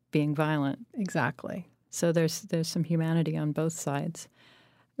when being violent. Exactly. So there's some humanity on both sides.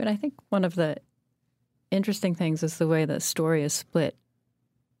 But I think one of the interesting things is the way the story is split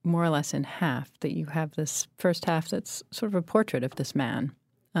more or less in half, that you have this first half that's sort of a portrait of this man,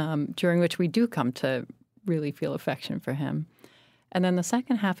 during which we do come to really feel affection for him. And then the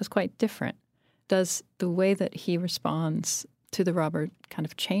second half is quite different. Does the way that he responds to the robber kind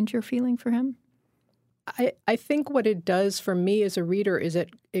of change your feeling for him? I think what it does for me as a reader is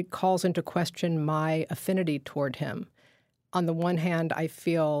it calls into question my affinity toward him. On the one hand, I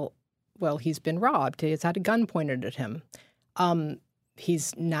feel, well, he's been robbed. He's had a gun pointed at him.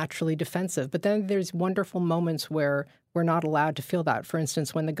 He's naturally defensive. But then there's wonderful moments where we're not allowed to feel that. For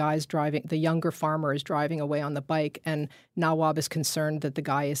instance, when the younger farmer is driving away on the bike and Nawab is concerned that the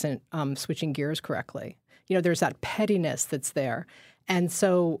guy isn't switching gears correctly. There's that pettiness that's there. And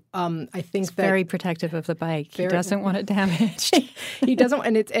so I think He's very protective of the bike. He doesn't want it damaged. He doesn't,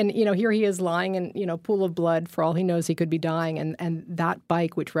 and here he is lying in a pool of blood. For all he knows, he could be dying. And that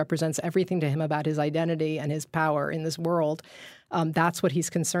bike, which represents everything to him about his identity and his power in this world, that's what he's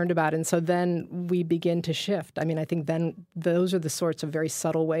concerned about. And so then we begin to shift. I mean, I think then those are the sorts of very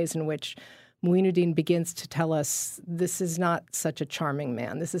subtle ways in which Mueenuddin begins to tell us this is not such a charming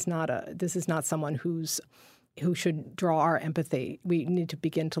man. This is not someone who should draw our empathy. We need to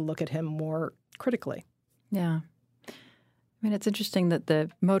begin to look at him more critically. Yeah. I mean, it's interesting that the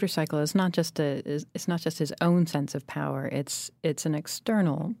motorcycle is not just his own sense of power. It's an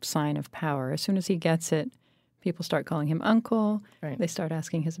external sign of power. As soon as he gets it, people start calling him uncle. Right. They start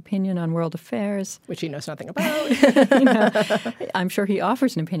asking his opinion on world affairs, which he knows nothing about. I'm sure he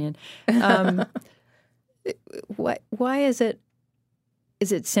offers an opinion. Why is it?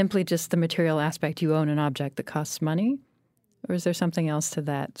 Is it simply just the material aspect? You own an object that costs money? Or is there something else to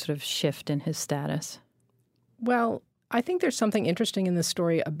that sort of shift in his status? Well, I think there's something interesting in the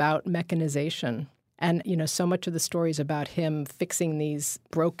story about mechanization. And, so much of the story is about him fixing these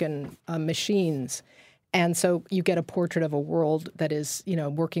broken machines. And so you get a portrait of a world that is,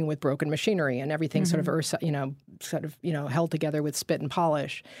 working with broken machinery and everything sort of held together with spit and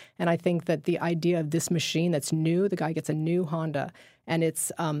polish. And I think that the idea of this machine that's new, the guy gets a new Honda, and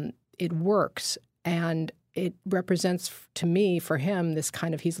it works, and it represents to me, for him, this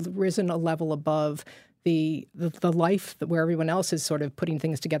kind of, he's risen a level above the life where everyone else is sort of putting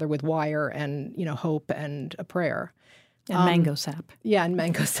things together with wire and, hope and a prayer. And mango sap. Yeah, and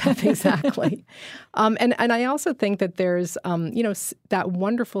mango sap, exactly. And I also think that there's, that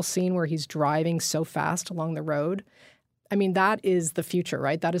wonderful scene where he's driving so fast along the road. I mean, that is the future,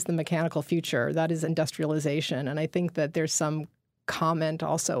 right? That is the mechanical future. That is industrialization. And I think that there's some comment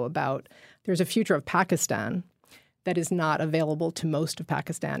also about there's a future of Pakistan that is not available to most of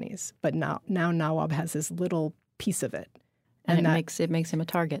Pakistanis. But now Nawab has this little piece of it. And it makes him a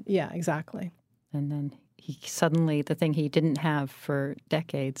target. Yeah, exactly. And then he suddenly, the thing he didn't have for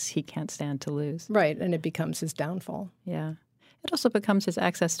decades, he can't stand to lose. Right, and it becomes his downfall. Yeah. It also becomes his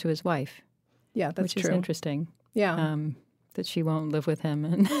access to his wife. Yeah, that's true. Which is interesting. Yeah. That she won't live with him.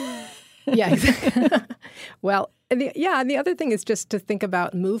 And yeah, exactly. Well, and the other thing is just to think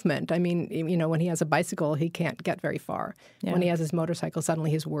about movement. I mean, when he has a bicycle, he can't get very far. Yeah. When he has his motorcycle,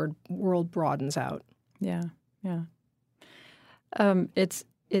 suddenly his world broadens out. Yeah, yeah.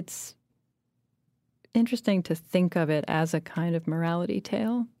 It's interesting to think of it as a kind of morality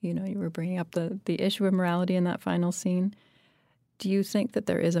tale. You were bringing up the issue of morality in that final scene. Do you think that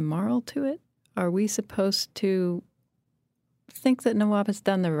there is a moral to it? Are we supposed to think that Nawab has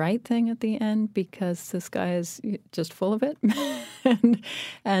done the right thing at the end because this guy is just full of it?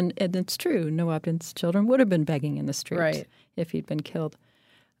 and it's true. Nawabdin's children would have been begging in the street if he'd been killed.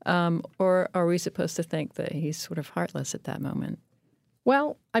 Or are we supposed to think that he's sort of heartless at that moment?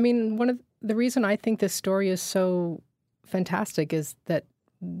 Well, I mean, the reason I think this story is so fantastic is that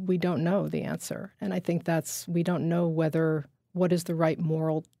we don't know the answer. And I think we don't know what is the right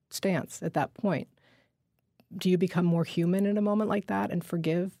moral stance at that point. Do you become more human in a moment like that and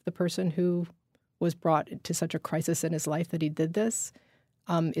forgive the person who was brought to such a crisis in his life that he did this?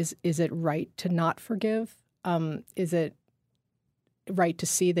 Is it right to not forgive? Is it right to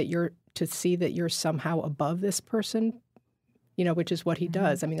see that you're somehow above this person? Which is what he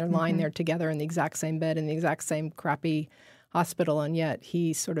does. I mean, they're lying there together in the exact same bed in the exact same crappy hospital, and yet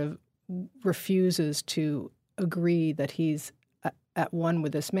he sort of refuses to agree that he's at one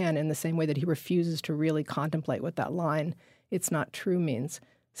with this man in the same way that he refuses to really contemplate what that line, "it's not true," means.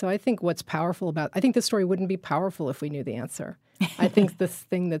 So I think what's powerful I think the story wouldn't be powerful if we knew the answer. I think the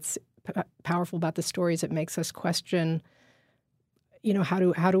thing that's powerful about the story is it makes us question, how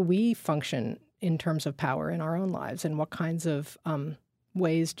do we function in terms of power in our own lives, and what kinds of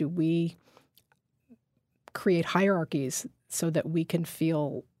ways do we create hierarchies so that we can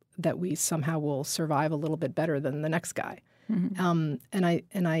feel that we somehow will survive a little bit better than the next guy. Mm-hmm.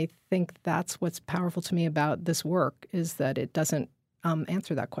 And I think that's what's powerful to me about this work is that it doesn't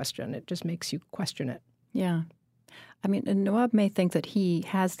answer that question. It just makes you question it. Yeah. I mean, and Nawab may think that he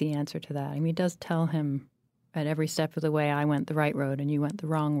has the answer to that. I mean, he does tell him at every step of the way, I went the right road and you went the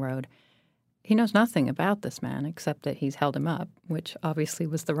wrong road. He knows nothing about this man except that he's held him up, which obviously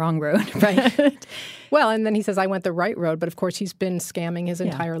was the wrong road. Right. Well, and then he says, I went the right road. But of course, he's been scamming his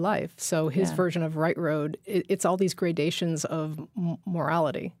entire life. So his version of right road, it's all these gradations of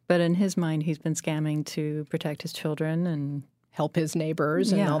morality. But in his mind, he's been scamming to protect his children and help his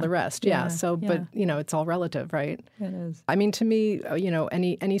neighbors and all the rest. Yeah. So, but, it's all relative, right? It is. I mean, to me,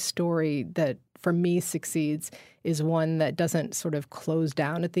 any story that for me, succeeds is one that doesn't sort of close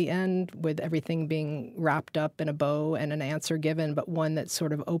down at the end with everything being wrapped up in a bow and an answer given, but one that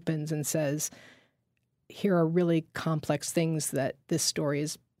sort of opens and says, here are really complex things that this story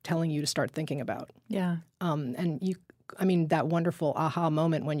is telling you to start thinking about. Yeah. That wonderful aha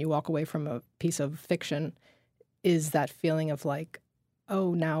moment when you walk away from a piece of fiction is that feeling of like,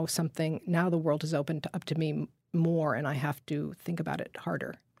 oh, now the world is opened up to me more and I have to think about it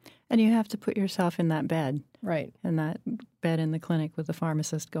harder. And you have to put yourself in that bed. Right. In that bed in the clinic with the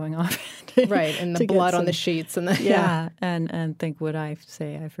pharmacist going off. Right, and the blood on the sheets. And and think, would I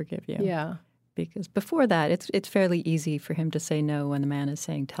say I forgive you? Yeah. Because before that, it's fairly easy for him to say no when the man is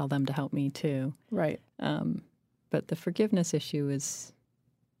saying, tell them to help me too. Right. But the forgiveness issue it's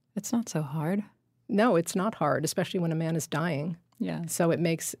not so hard. No, it's not hard, especially when a man is dying. Yeah. So it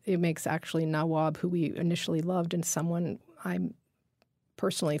makes actually Nawab, who we initially loved, and someone I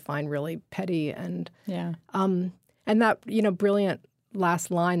personally find really petty and that brilliant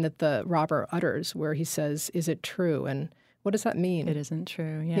last line that the robber utters where he says, is it true? And what does that mean? It isn't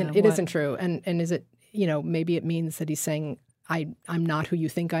true. Yeah. It isn't true. And is it, maybe it means that he's saying, I'm not who you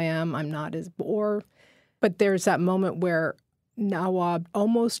think I am. I'm not but there's that moment where Nawab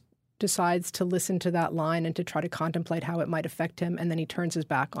almost decides to listen to that line and to try to contemplate how it might affect him, and then he turns his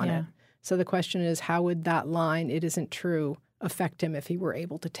back on it. So the question is, how would that line, it isn't true, affect him if he were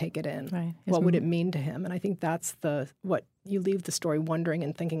able to take it in? Right. What would it mean to him? And I think that's what you leave the story wondering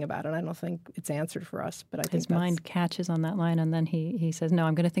and thinking about. And I don't think it's answered for us, but I think his mind catches on that line, and then he says, no,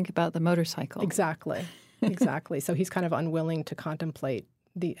 I'm going to think about the motorcycle. Exactly. Exactly. So he's kind of unwilling to contemplate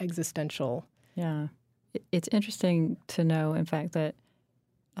the existential. Yeah. It's interesting to know, in fact, that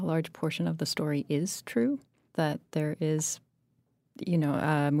a large portion of the story is true, that there is,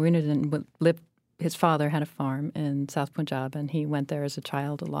 Mueenuddin lived. His father had a farm in South Punjab, and he went there as a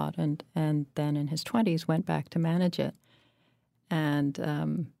child a lot, and then in his 20s went back to manage it.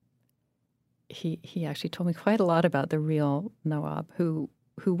 And he actually told me quite a lot about the real Nawab, who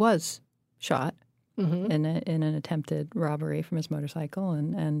was shot in an attempted robbery from his motorcycle,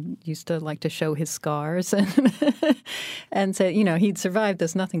 and used to like to show his scars and say, he'd survived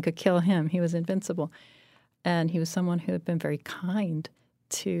this, nothing could kill him, he was invincible. And he was someone who had been very kind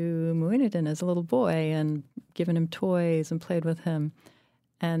to Mueenuddin as a little boy and given him toys and played with him.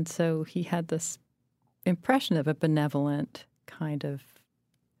 And so he had this impression of a benevolent kind of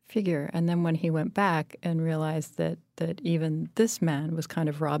figure. And then when he went back and realized that even this man was kind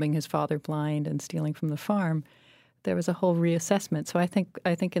of robbing his father blind and stealing from the farm, there was a whole reassessment. So I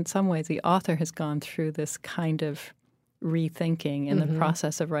think in some ways the author has gone through this kind of rethinking in the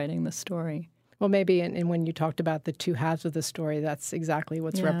process of writing the story. Well, maybe, and when you talked about the two halves of the story, that's exactly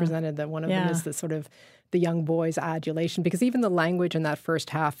what's represented, that one of them is the sort of the young boy's adulation, because even the language in that first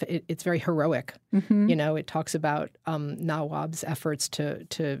half, it's very heroic. It talks about Nawab's efforts to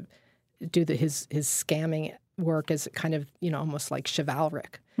do his scamming work as kind of, almost like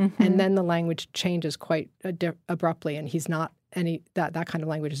chivalric. And then the language changes quite abruptly, and he's not that kind of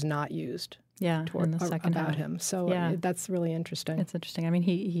language is not used. In the second about half. him. So that's really interesting. It's interesting. I mean,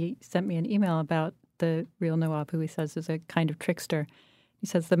 he sent me an email about the real Nawab, who he says is a kind of trickster. He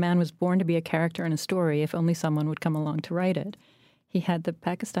says the man was born to be a character in a story if only someone would come along to write it. He had the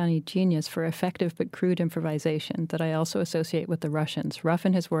Pakistani genius for effective but crude improvisation that I also associate with the Russians, rough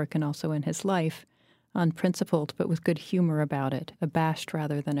in his work and also in his life, unprincipled but with good humor about it, abashed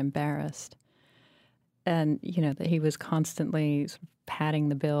rather than embarrassed. And, that he was constantly padding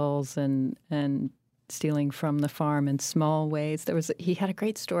the bills and stealing from the farm in small ways. He had a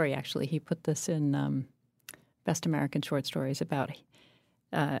great story, actually. He put this in Best American Short Stories about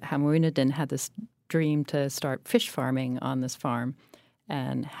how Mueenuddin had this dream to start fish farming on this farm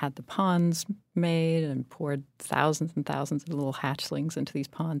and had the ponds made and poured thousands and thousands of little hatchlings into these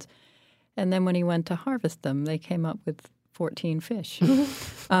ponds. And then when he went to harvest them, they came up with 14 fish.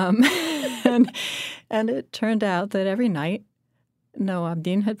 And it turned out that every night,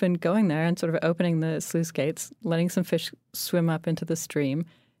 Nawabdin had been going there and sort of opening the sluice gates, letting some fish swim up into the stream,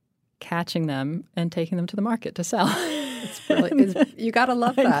 catching them, and taking them to the market to sell. It's brilliant. You got to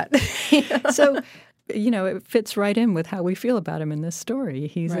love that. So, it fits right in with how we feel about him in this story.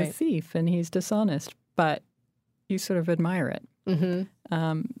 He's a thief and he's dishonest, but you sort of admire it.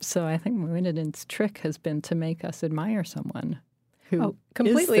 So I think Mueenuddin's trick has been to make us admire someone who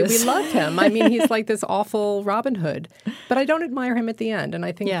completely. We love him. I mean, he's like this awful Robin Hood, but I don't admire him at the end. And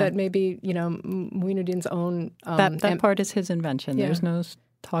I think that maybe, Mueenuddin's own... that part is his invention. Yeah. There's no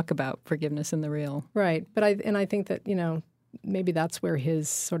talk about forgiveness in the real. Right. But I think that, maybe that's where his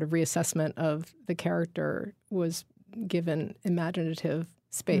sort of reassessment of the character was given imaginative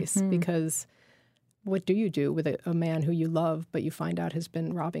space, because what do you do with a man who you love, but you find out has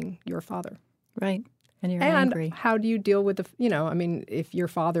been robbing your father? Right. And you're angry. And how do you deal with if your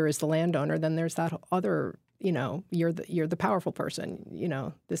father is the landowner, then there's that other, you're the powerful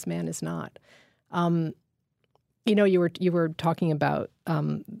person. This man is not. You were talking about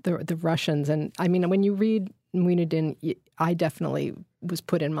the Russians, and I mean, when you read Mueenuddin, I definitely was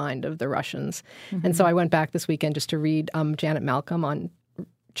put in mind of the Russians, and so I went back this weekend just to read Janet Malcolm on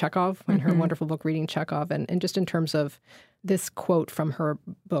Chekhov and her wonderful book Reading Chekhov, and just in terms of this quote from her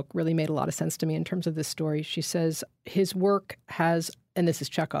book really made a lot of sense to me in terms of this story. She says, his work has, and this is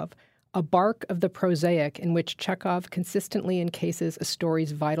Chekhov, a bark of the prosaic in which Chekhov consistently encases a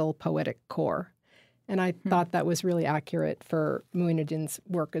story's vital poetic core. And I thought that was really accurate for Mueenuddin's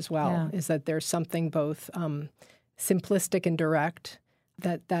work as well, is that there's something both simplistic and direct,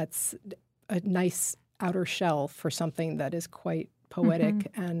 that's a nice outer shell for something that is quite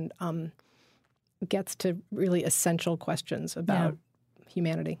poetic and gets to really essential questions about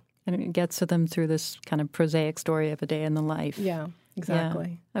humanity. And it gets to them through this kind of prosaic story of a day in the life. Yeah,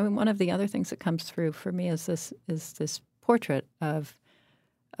 exactly. Yeah. I mean, one of the other things that comes through for me is this portrait of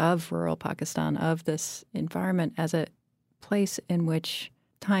rural Pakistan, of this environment as a place in which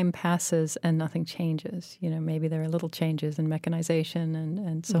time passes and nothing changes. Maybe there are little changes in mechanization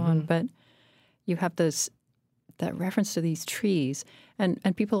and so on, but you have that reference to these trees,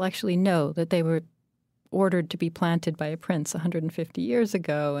 and people actually know that they were ordered to be planted by a prince 150 years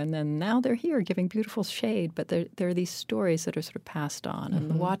ago, and then now they're here giving beautiful shade, but there are these stories that are sort of passed on, and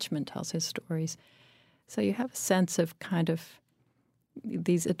the watchman tells his stories. So you have a sense of kind of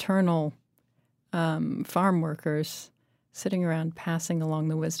these eternal farm workers sitting around passing along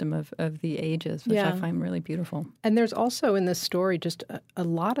the wisdom of the ages, which I find really beautiful. And there's also in this story just a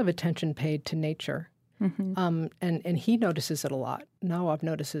lot of attention paid to nature. And he notices it a lot. Nawab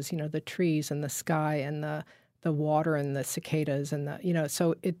notices, the trees and the sky and the water and the cicadas and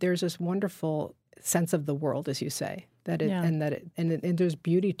so there's this wonderful sense of the world, as you say, and there's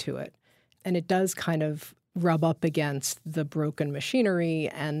beauty to it. And it does kind of rub up against the broken machinery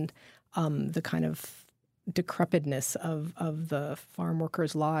and the kind of decrepitness of the farm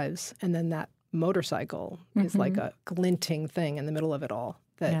workers' lives. And then that motorcycle is like a glinting thing in the middle of it all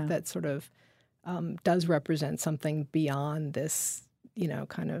that sort of does represent something beyond this,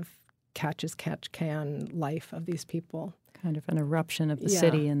 kind of catch-as-catch-can life of these people. Kind of an eruption of the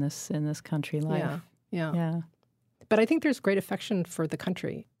city in this country life. Yeah. But I think there's great affection for the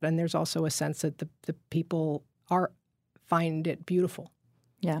country, and there's also a sense that the people find it beautiful.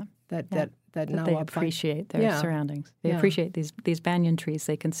 Yeah. That they Nawab appreciate their surroundings. They appreciate these banyan trees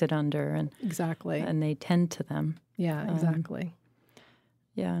they can sit under, and exactly, and they tend to them. Yeah, exactly.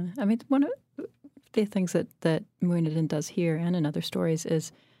 Yeah, I mean, one of the things that Mueenuddin does here and in other stories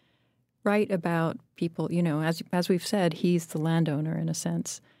is write about people. As we've said, he's the landowner in a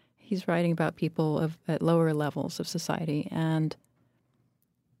sense. He's writing about people at lower levels of society, and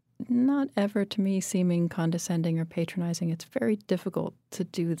not ever to me seeming condescending or patronizing. It's very difficult to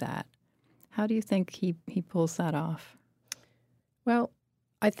do that. How do you think he pulls that off? Well,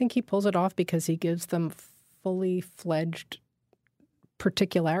 I think he pulls it off because he gives them fully fledged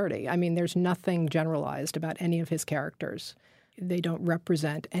particularity. I mean, there's nothing generalized about any of his characters. They don't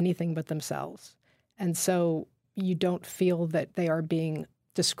represent anything but themselves. And so you don't feel that they are being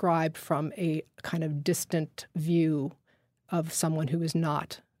described from a kind of distant view of someone who is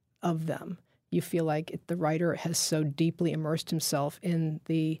not of them. You feel like the writer has so deeply immersed himself in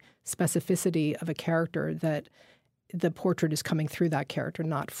the specificity of a character that the portrait is coming through that character,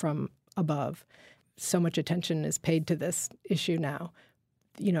 not from above. So much attention is paid to this issue now.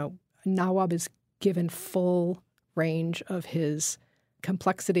 Nawab is given full range of his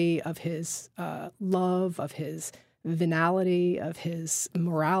complexity, of his love, of his venality, of his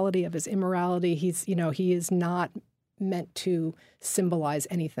morality, of his immorality. He is not meant to symbolize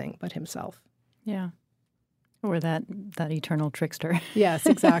anything but himself. Yeah. Or that eternal trickster. Yes,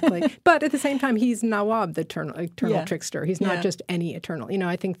 exactly. But at the same time, he's Nawab, the eternal trickster. He's not just any eternal.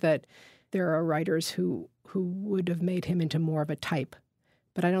 I think that there are writers who would have made him into more of a type.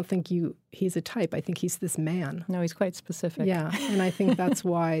 But I don't think he's a type. I think he's this man. No, he's quite specific. Yeah, and I think that's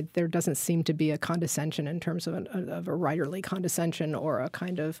why there doesn't seem to be a condescension in terms of a writerly condescension or a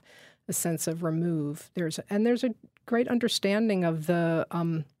kind of a sense of remove. There's a great understanding of the.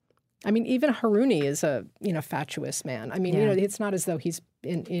 Even Haruni is a fatuous man. I mean, it's not as though he's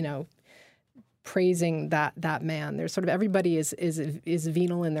praising that man. There's sort of everybody is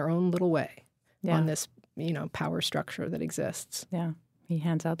venal in their own little way on this power structure that exists. Yeah. He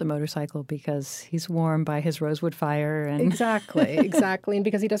hands out the motorcycle because he's warm by his rosewood fire. And Exactly. And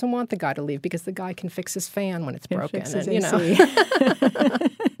because he doesn't want the guy to leave, because the guy can fix his fan when it's broken. Fix his and, AC.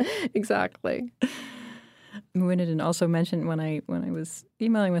 Exactly. Mueenuddin also mentioned when I was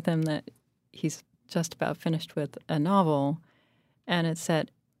emailing with him that he's just about finished with a novel, and it's set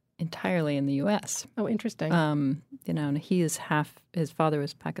entirely in the U.S. Oh, interesting. And he is his father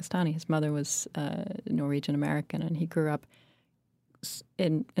was Pakistani, his mother was Norwegian American, and he grew up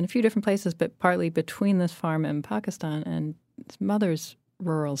in a few different places, but partly between this farm in Pakistan and his mother's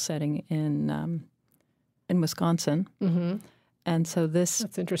rural setting in Wisconsin. Mm-hmm. And so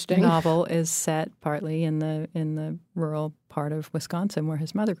That's interesting. novel is set partly in the rural part of Wisconsin where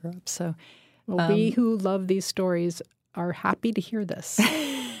his mother grew up. So we who love these stories are happy to hear this.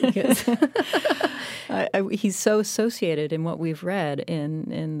 He's so associated in what we've read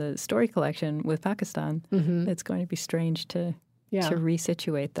in the story collection with Pakistan. Mm-hmm. It's going to be strange to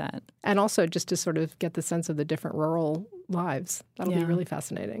resituate that. And also just to sort of get the sense of the different rural lives. That'll be really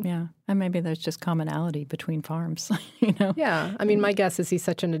fascinating. Yeah. And maybe there's just commonality between farms, Yeah. I mean, my guess is he's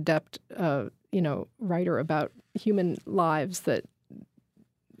such an adept, writer about human lives that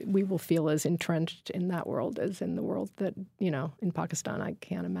we will feel as entrenched in that world as in the world that, in Pakistan, I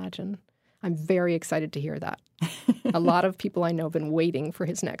can't imagine. I'm very excited to hear that. A lot of people I know have been waiting for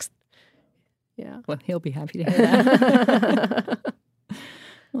his next. Yeah. Well, he'll be happy to hear that.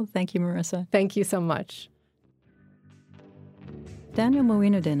 Well, thank you, Marisa. Thank you so much. Daniyal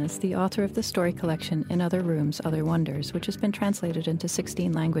Mueenuddin is the author of the story collection In Other Rooms, Other Wonders, which has been translated into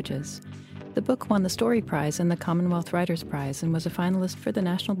 16 languages. The book won the Story Prize and the Commonwealth Writers' Prize and was a finalist for the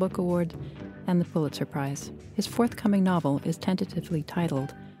National Book Award and the Pulitzer Prize. His forthcoming novel is tentatively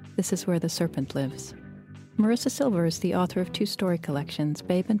titled This Is Where the Serpent Lives. Marisa Silver is the author of 2 story collections,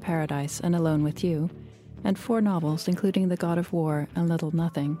 Babe in Paradise and Alone with You, and 4 novels, including The God of War and Little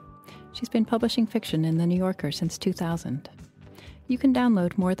Nothing. She's been publishing fiction in The New Yorker since 2000. You can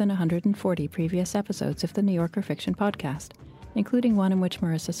download more than 140 previous episodes of the New Yorker Fiction Podcast, including one in which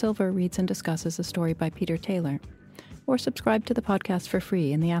Marisa Silver reads and discusses a story by Peter Taylor, or subscribe to the podcast for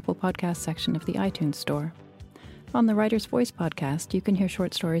free in the Apple Podcast section of the iTunes Store. On the Writer's Voice podcast, you can hear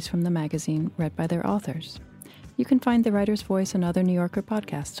short stories from the magazine read by their authors. You can find the Writer's Voice and other New Yorker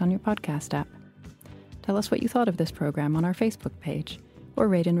podcasts on your podcast app. Tell us what you thought of this program on our Facebook page, or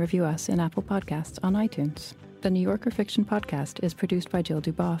rate and review us in Apple Podcasts on iTunes. The New Yorker Fiction Podcast is produced by Jill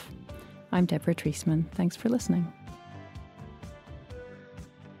Duboff. I'm Deborah Treisman. Thanks for listening.